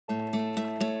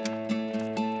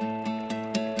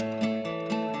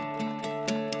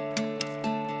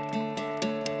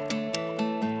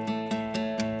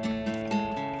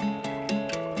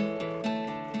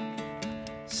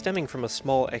Stemming from a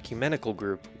small ecumenical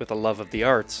group with a love of the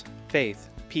arts, faith,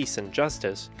 peace, and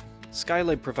justice,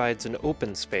 Skylight provides an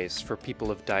open space for people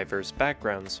of diverse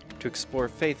backgrounds to explore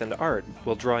faith and art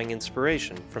while drawing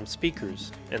inspiration from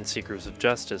speakers and seekers of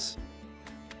justice.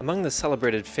 Among the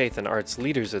celebrated faith and arts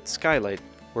leaders at Skylight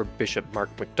were Bishop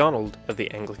Mark MacDonald of the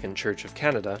Anglican Church of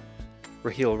Canada,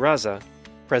 Raheel Raza,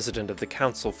 President of the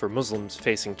Council for Muslims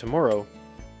Facing Tomorrow,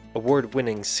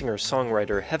 award-winning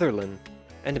singer-songwriter Heather Lynn,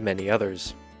 and many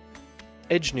others.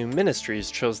 Edge New Ministries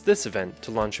chose this event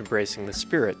to launch Embracing the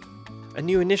Spirit, a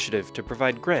new initiative to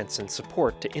provide grants and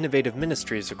support to innovative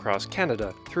ministries across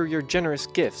Canada through your generous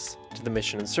gifts to the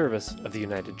mission and service of the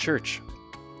United Church.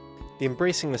 The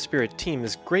Embracing the Spirit team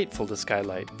is grateful to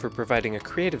Skylight for providing a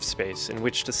creative space in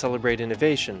which to celebrate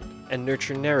innovation and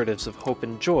nurture narratives of hope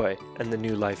and joy and the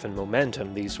new life and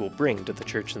momentum these will bring to the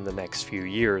Church in the next few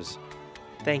years.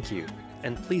 Thank you,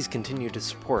 and please continue to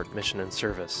support mission and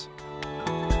service.